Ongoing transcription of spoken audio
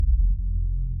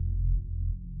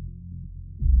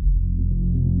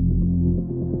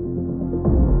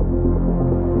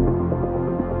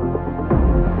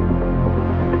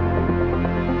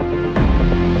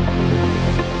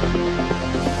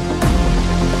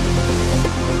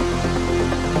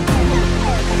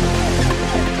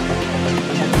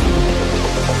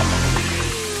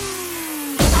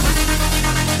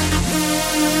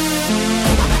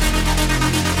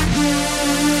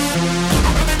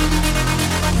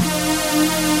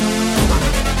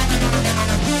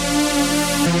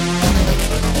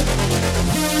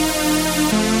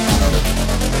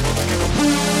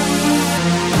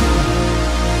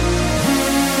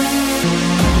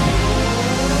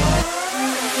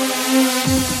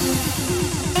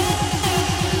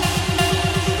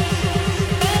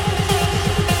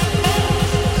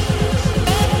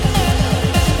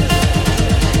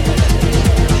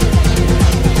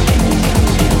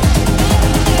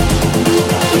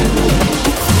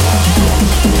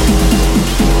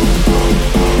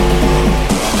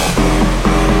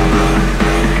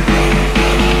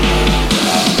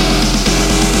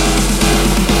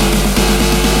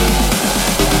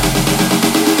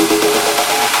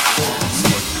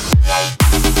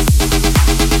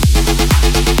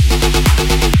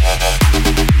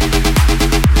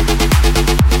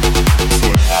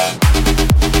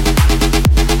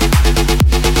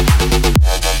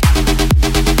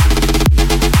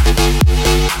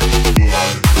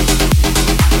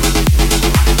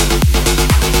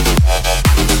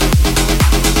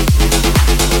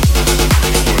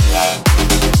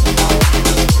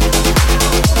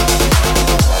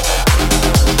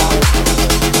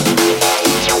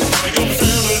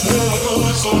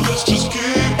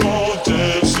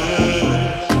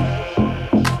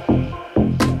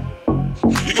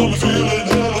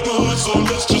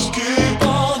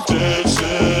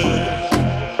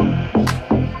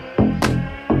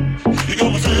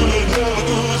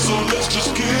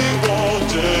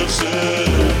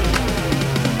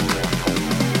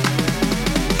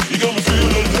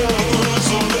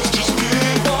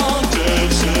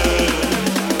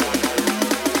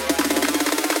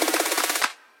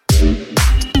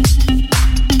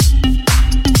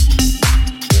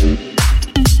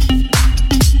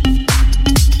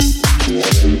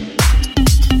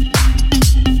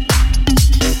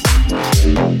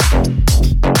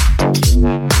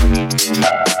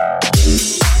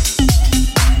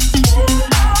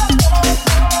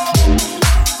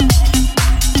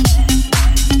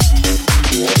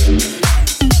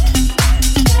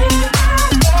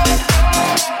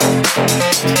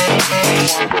Come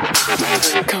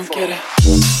get it.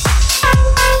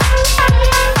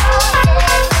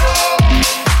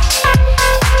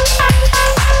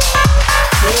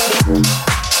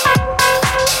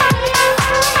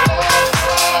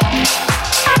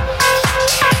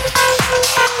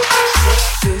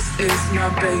 My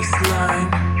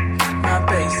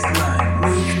baseline.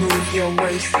 Move your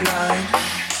waistline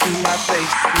to my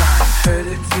baseline. Heard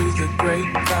it through the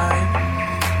grapevine.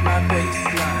 My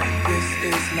baseline. This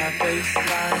is my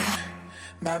baseline.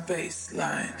 My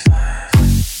baseline.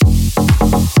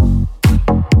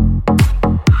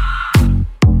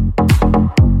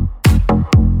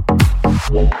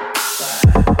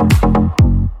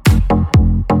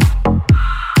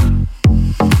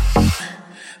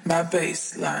 My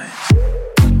baseline.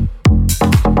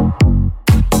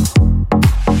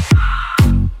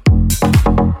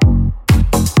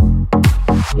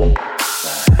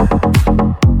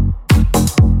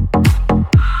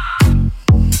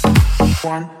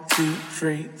 One, two,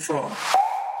 three, four.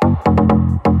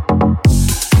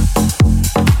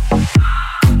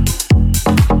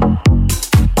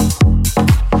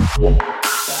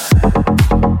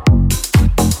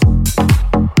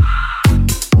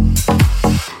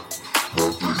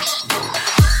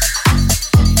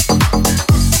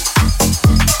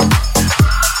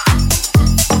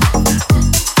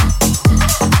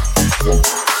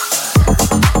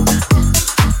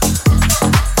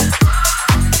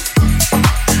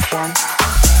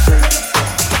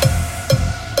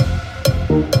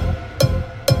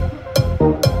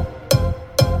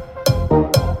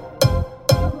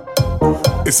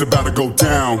 It's about to go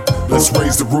down. Let's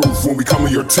raise the roof when we come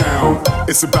to your town.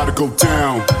 It's about to go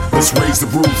down. Let's raise the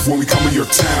roof when we come to your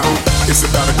town. It's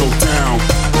about to go down.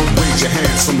 Raise your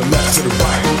hands from the left to the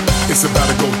right. It's about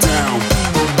to go down.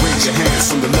 Raise your hands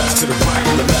from the left to the right.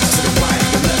 The left to the right.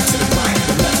 The left to the right.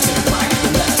 The left to the right.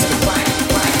 The left to the right.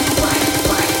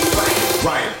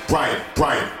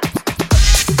 Right.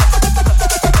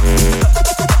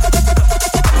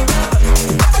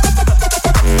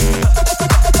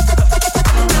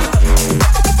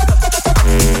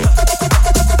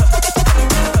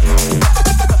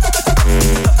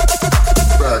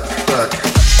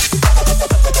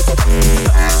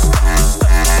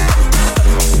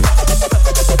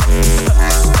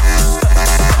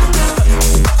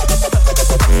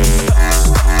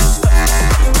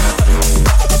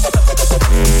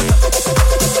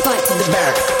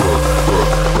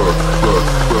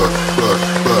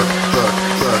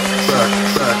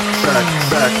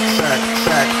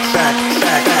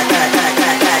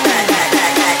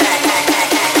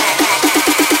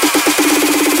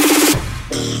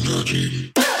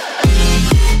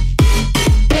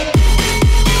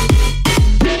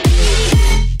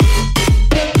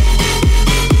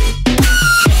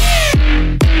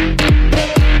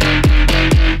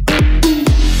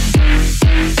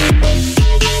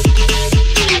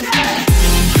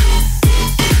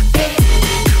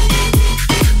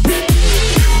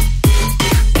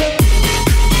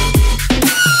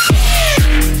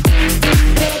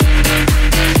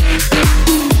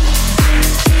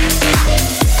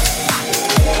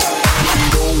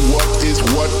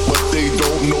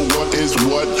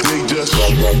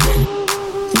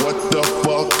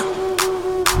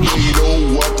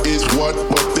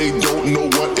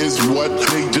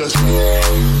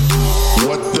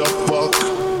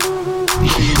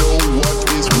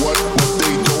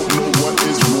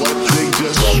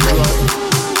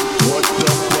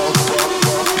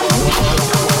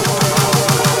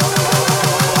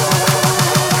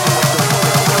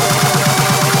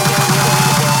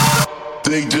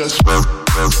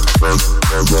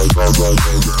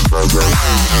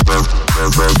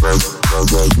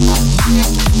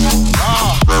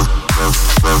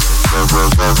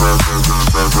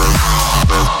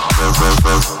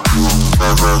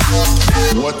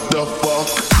 What the fuck?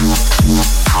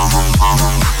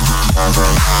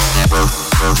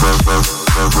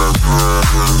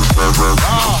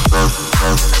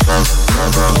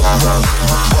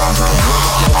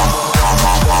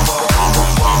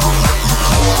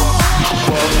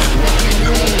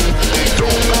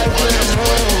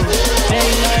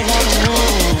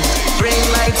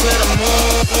 Bring light to the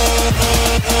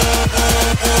moon.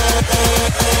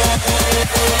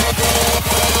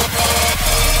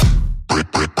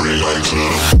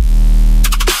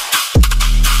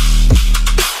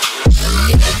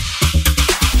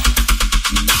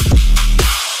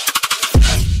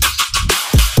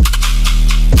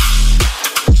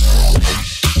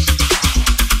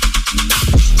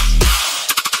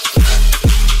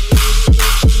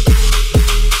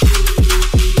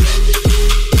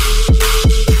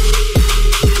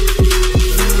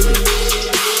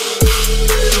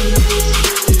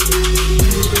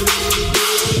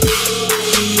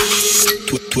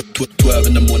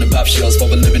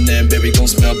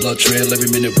 blood trail, every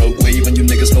minute road wave, and you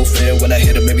niggas no fair. When I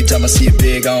hit him, every time I see it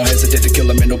big, I don't hesitate to kill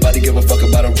him. Ain't nobody give a fuck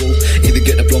about a rule. Either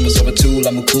get diplomas or a tool.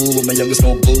 I'm a cool with my youngest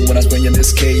no boo. When I spring in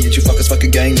this cage, you fuckers fuck a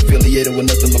gang affiliated with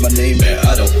nothing but my name. Man,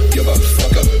 I don't give a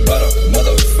fuck about a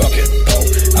motherfucking pole.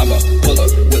 I'ma pull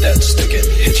up with that stick and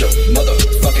hit your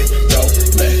motherfucking door.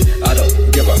 Man, I don't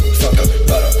give a fuck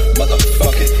about a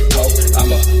motherfucking pole.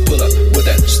 I'ma pull up with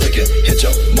that stick and hit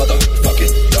your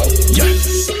motherfucking door.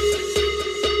 Yeah.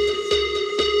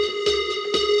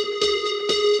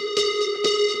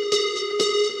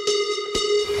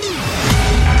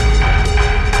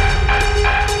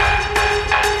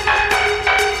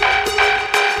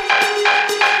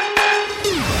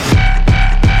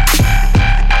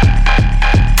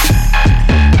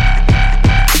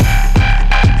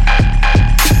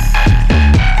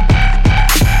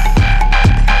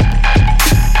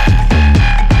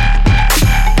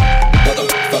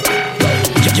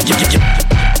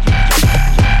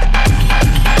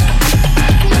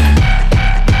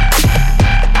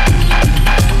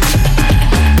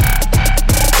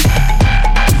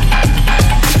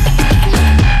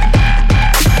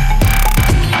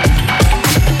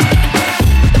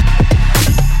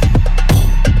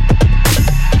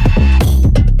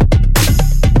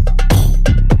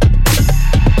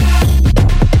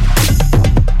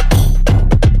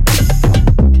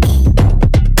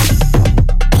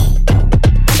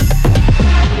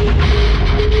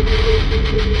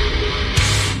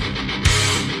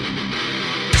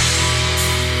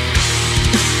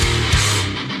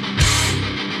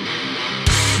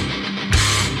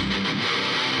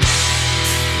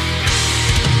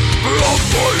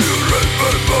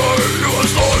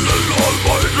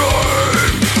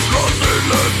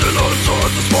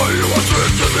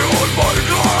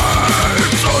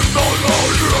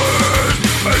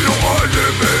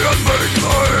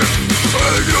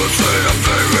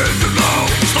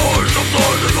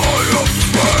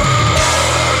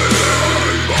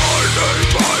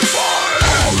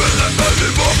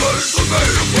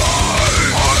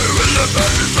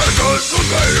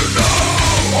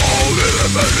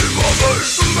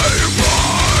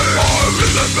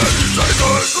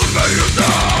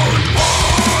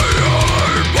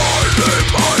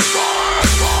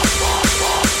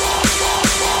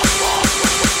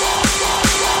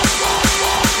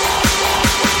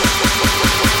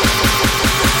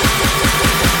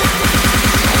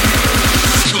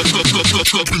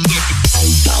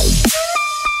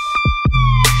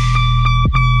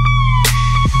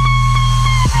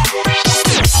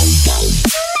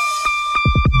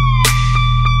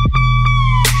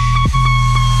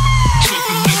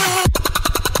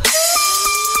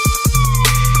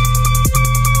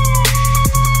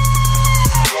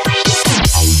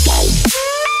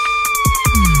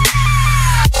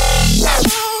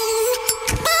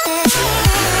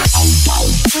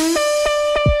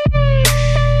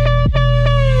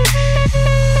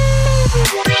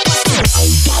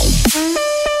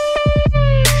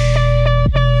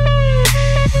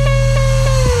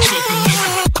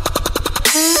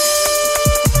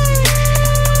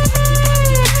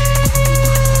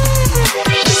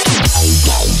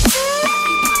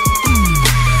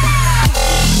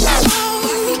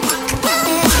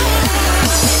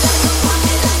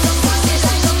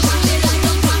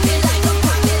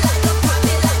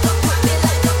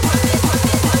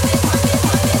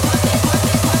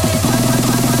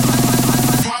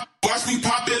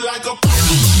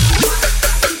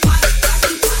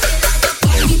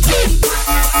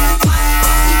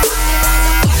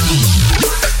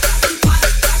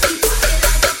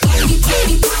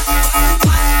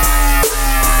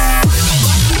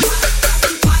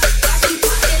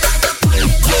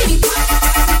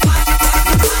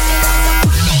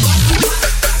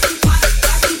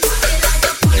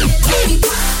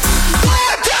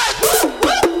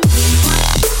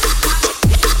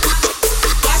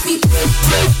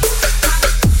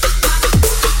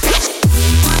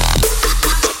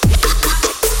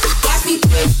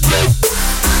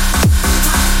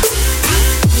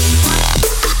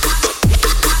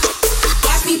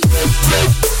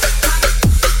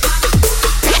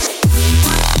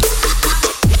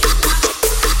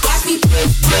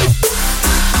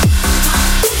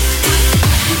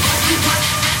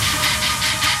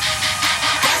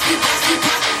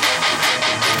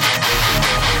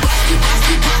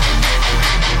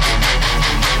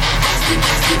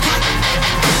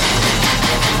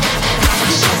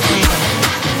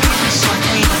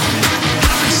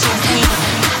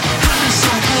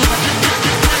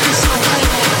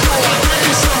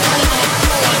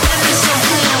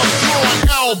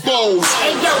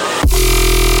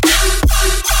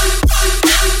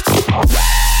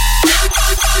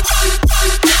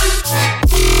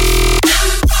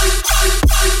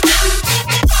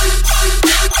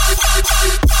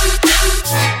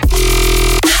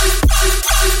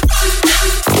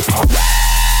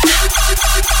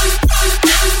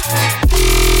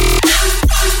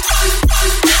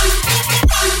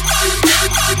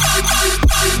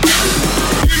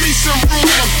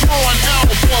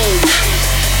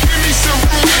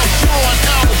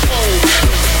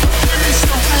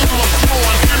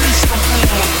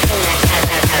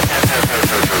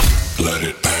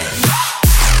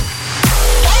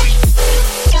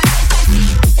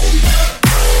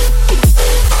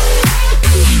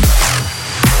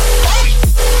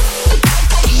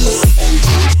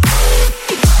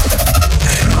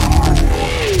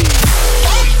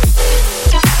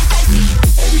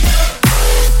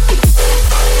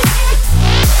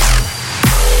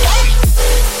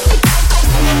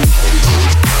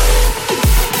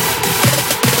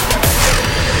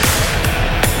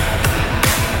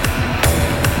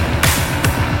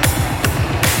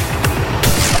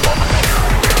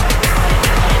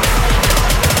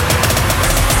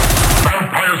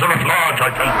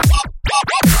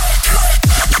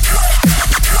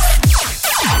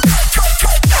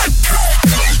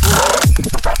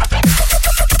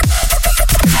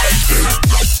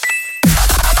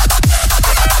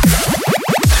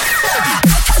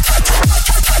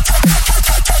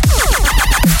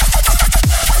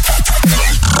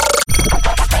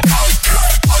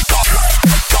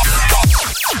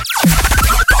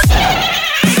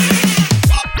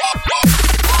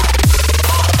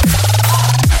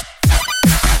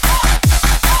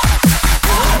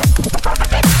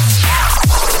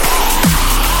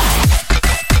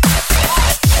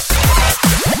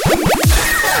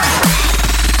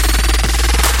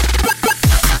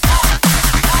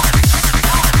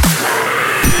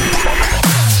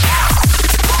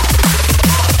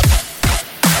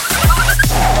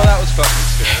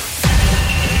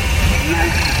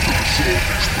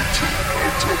 Yeah.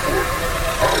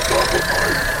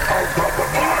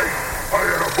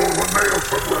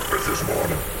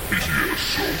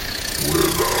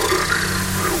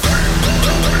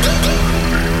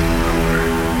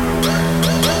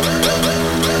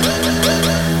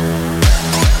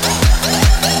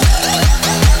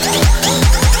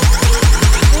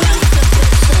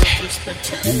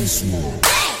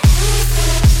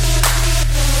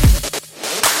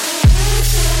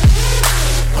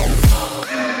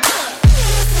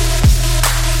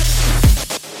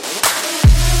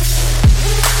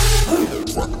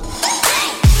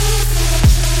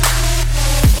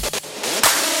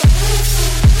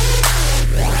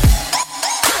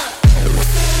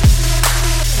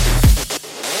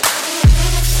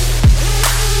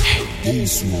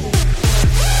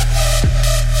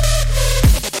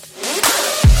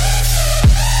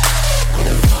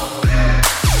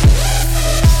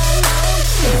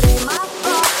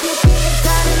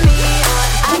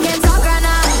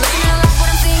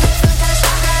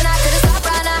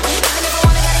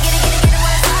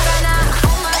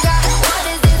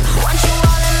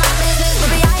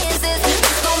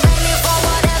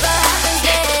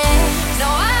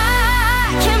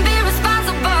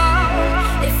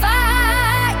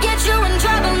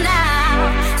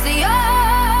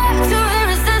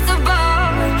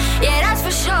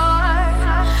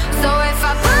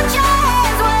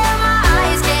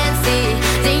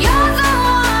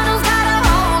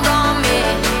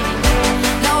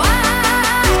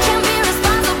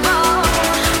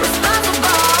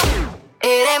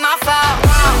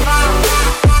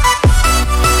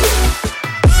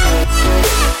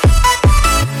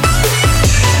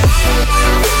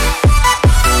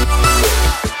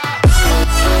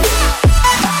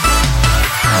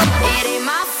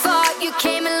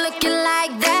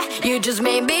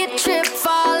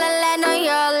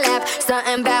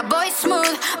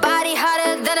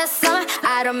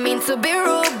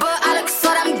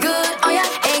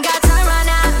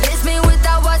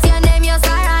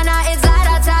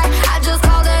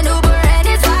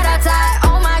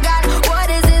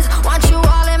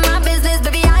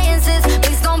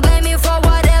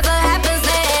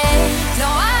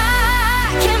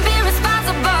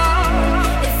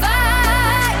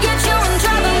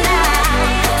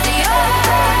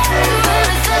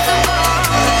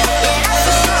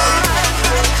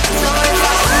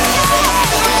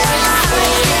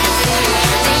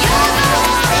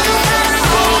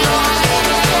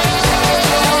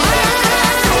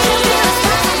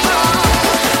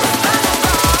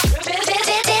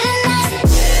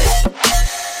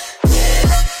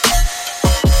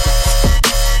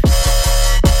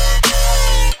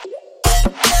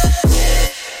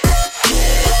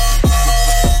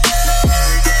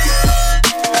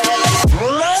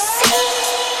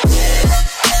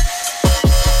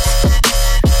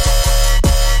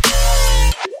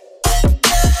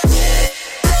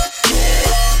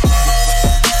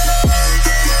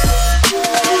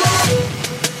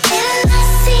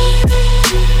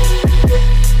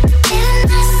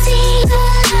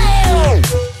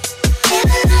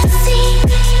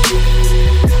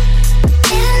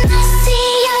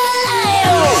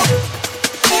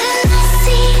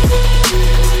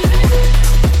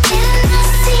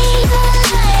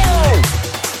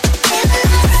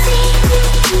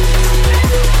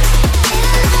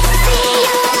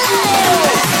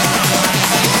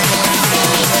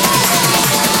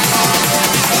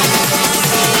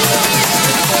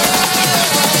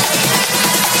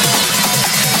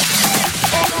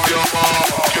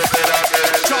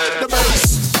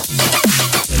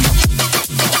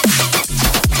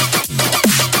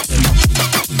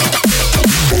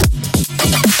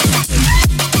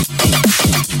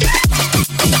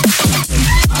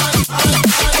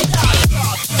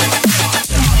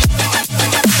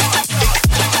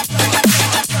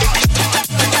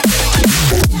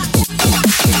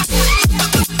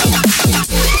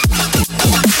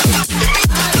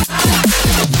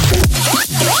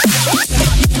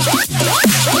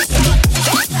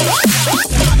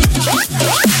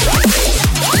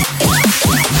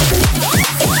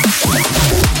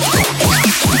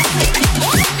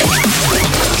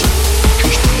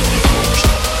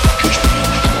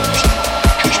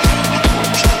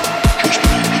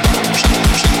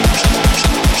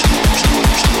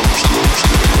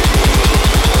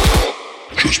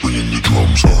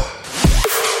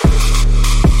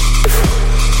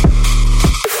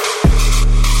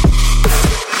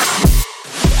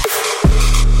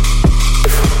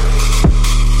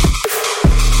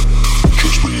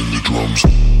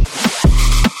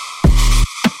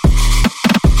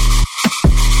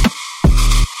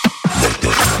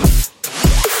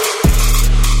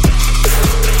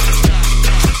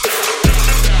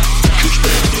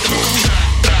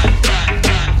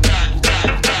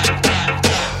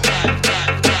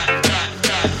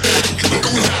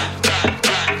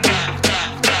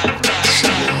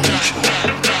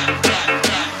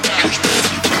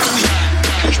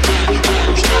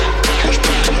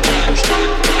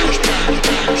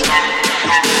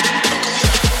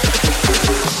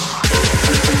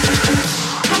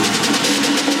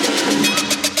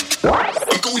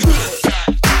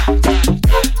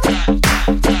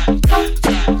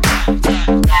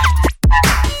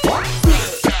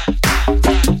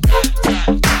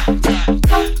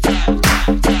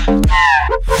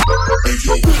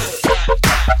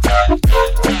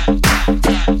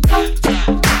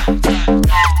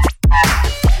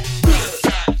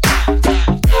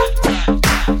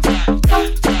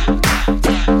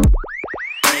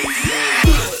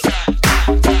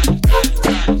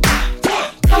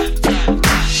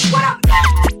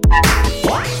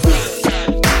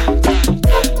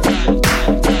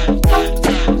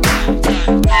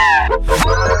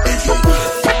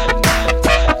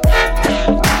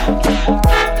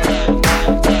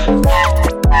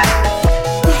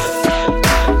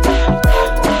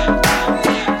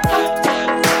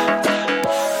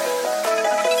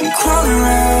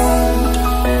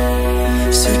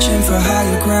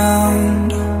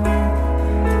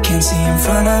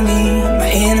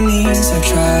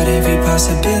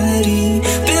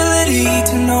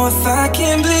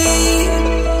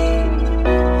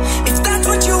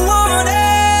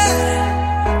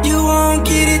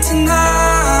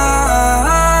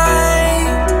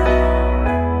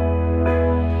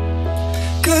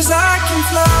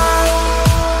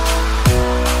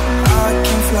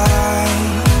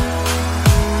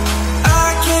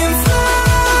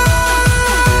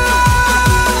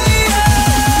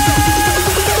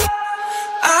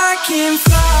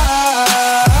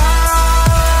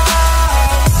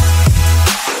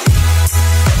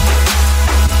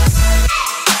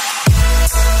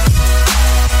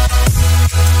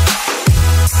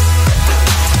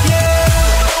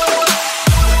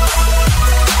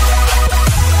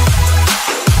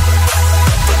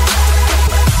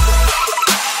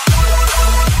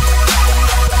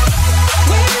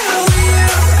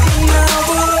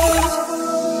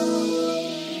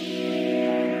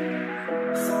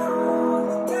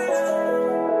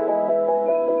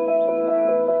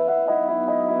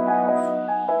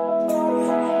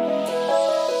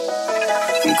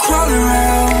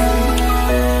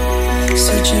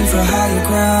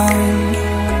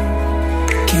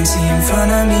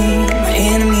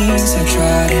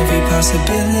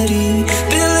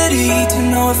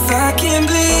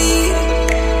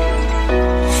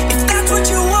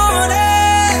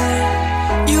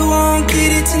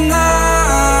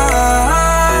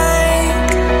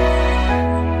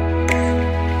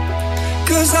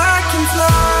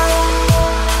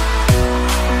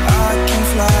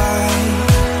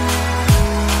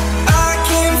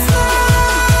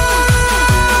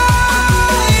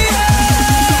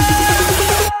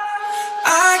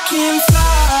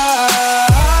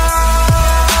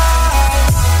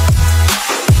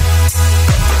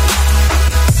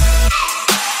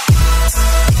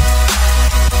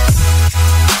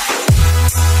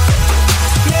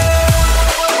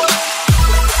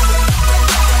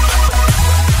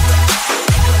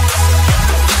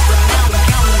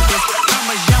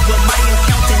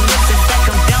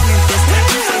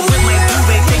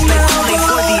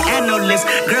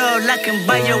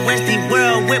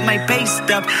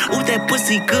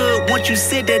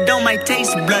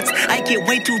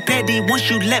 Once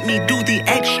you let me do the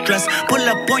extras, pull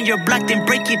up on your block, then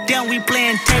break it down, we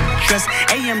playing Tetris.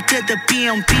 AM to the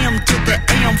PM, PM to the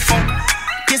AM funk.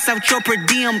 Piss out your per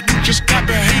diem, you just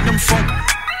gotta hate them funk.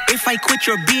 If I quit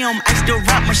your BM, I still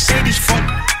rock Mercedes funk.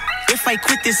 If I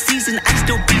quit this season, I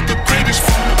still be the greatest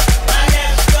funk. My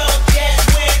left stroke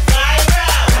just went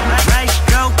viral. Right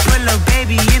stroke, pull a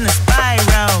baby in a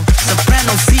spiral.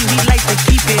 Soprano C, we like to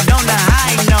keep it on the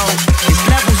high note. It's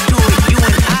levels to it, you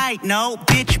and I know,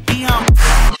 bitch.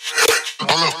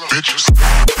 All up, bitches.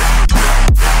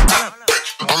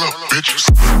 All up, bitches.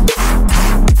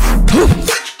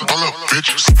 All up,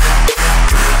 bitches.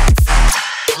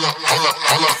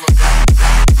 Hold up.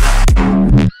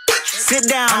 Sit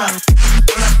down.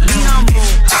 Be humble.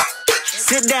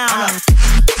 Sit down.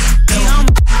 Be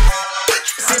humble.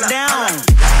 Sit down.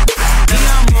 Be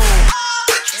humble.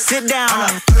 Sit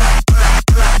down.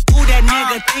 Who that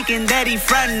nigga thinking that he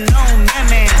frontin' on that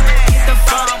man? Get the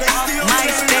fuck off my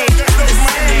stage.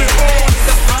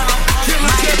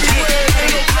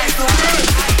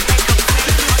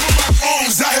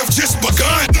 I have just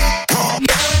begun.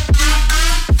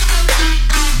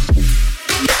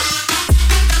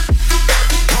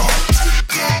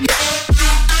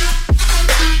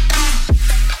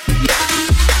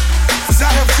 I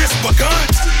have just begun.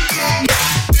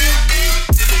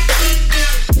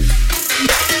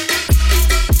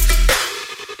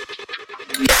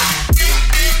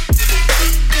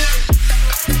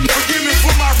 Forgive me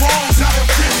for my wrongs. I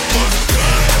have just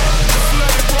begun.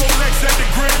 Flooded Rolex at the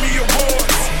Grammy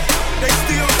Awards. They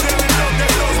still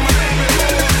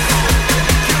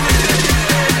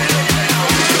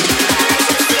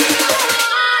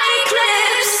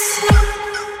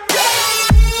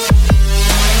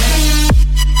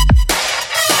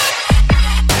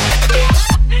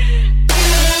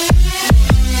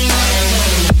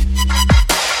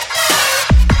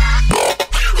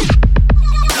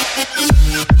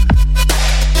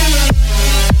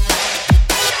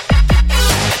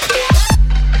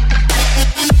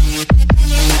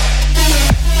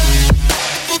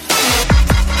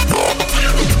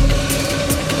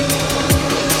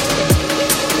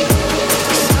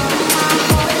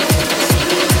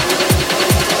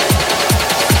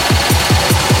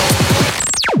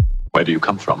Where do you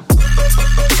come from?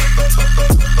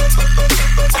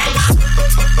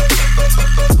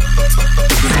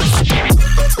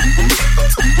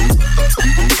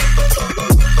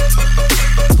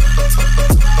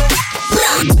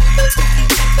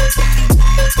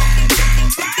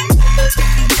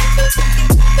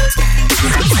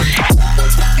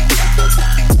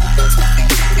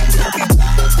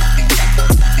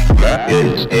 That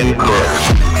is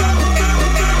incorrect.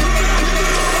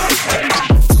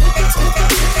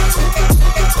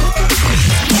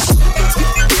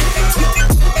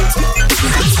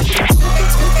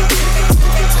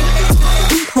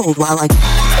 Cold while I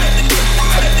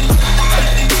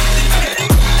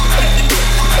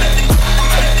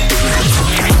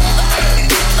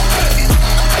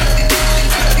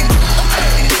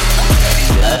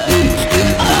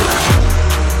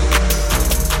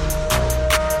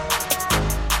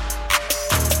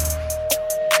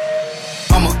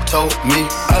told me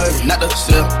not to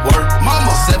sell word.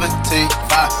 Mama 17,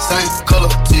 5, same color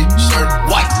t-shirt,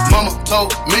 white. Mama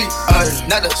told me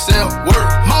not to sell word.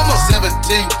 Mama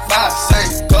 17, 5,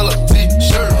 same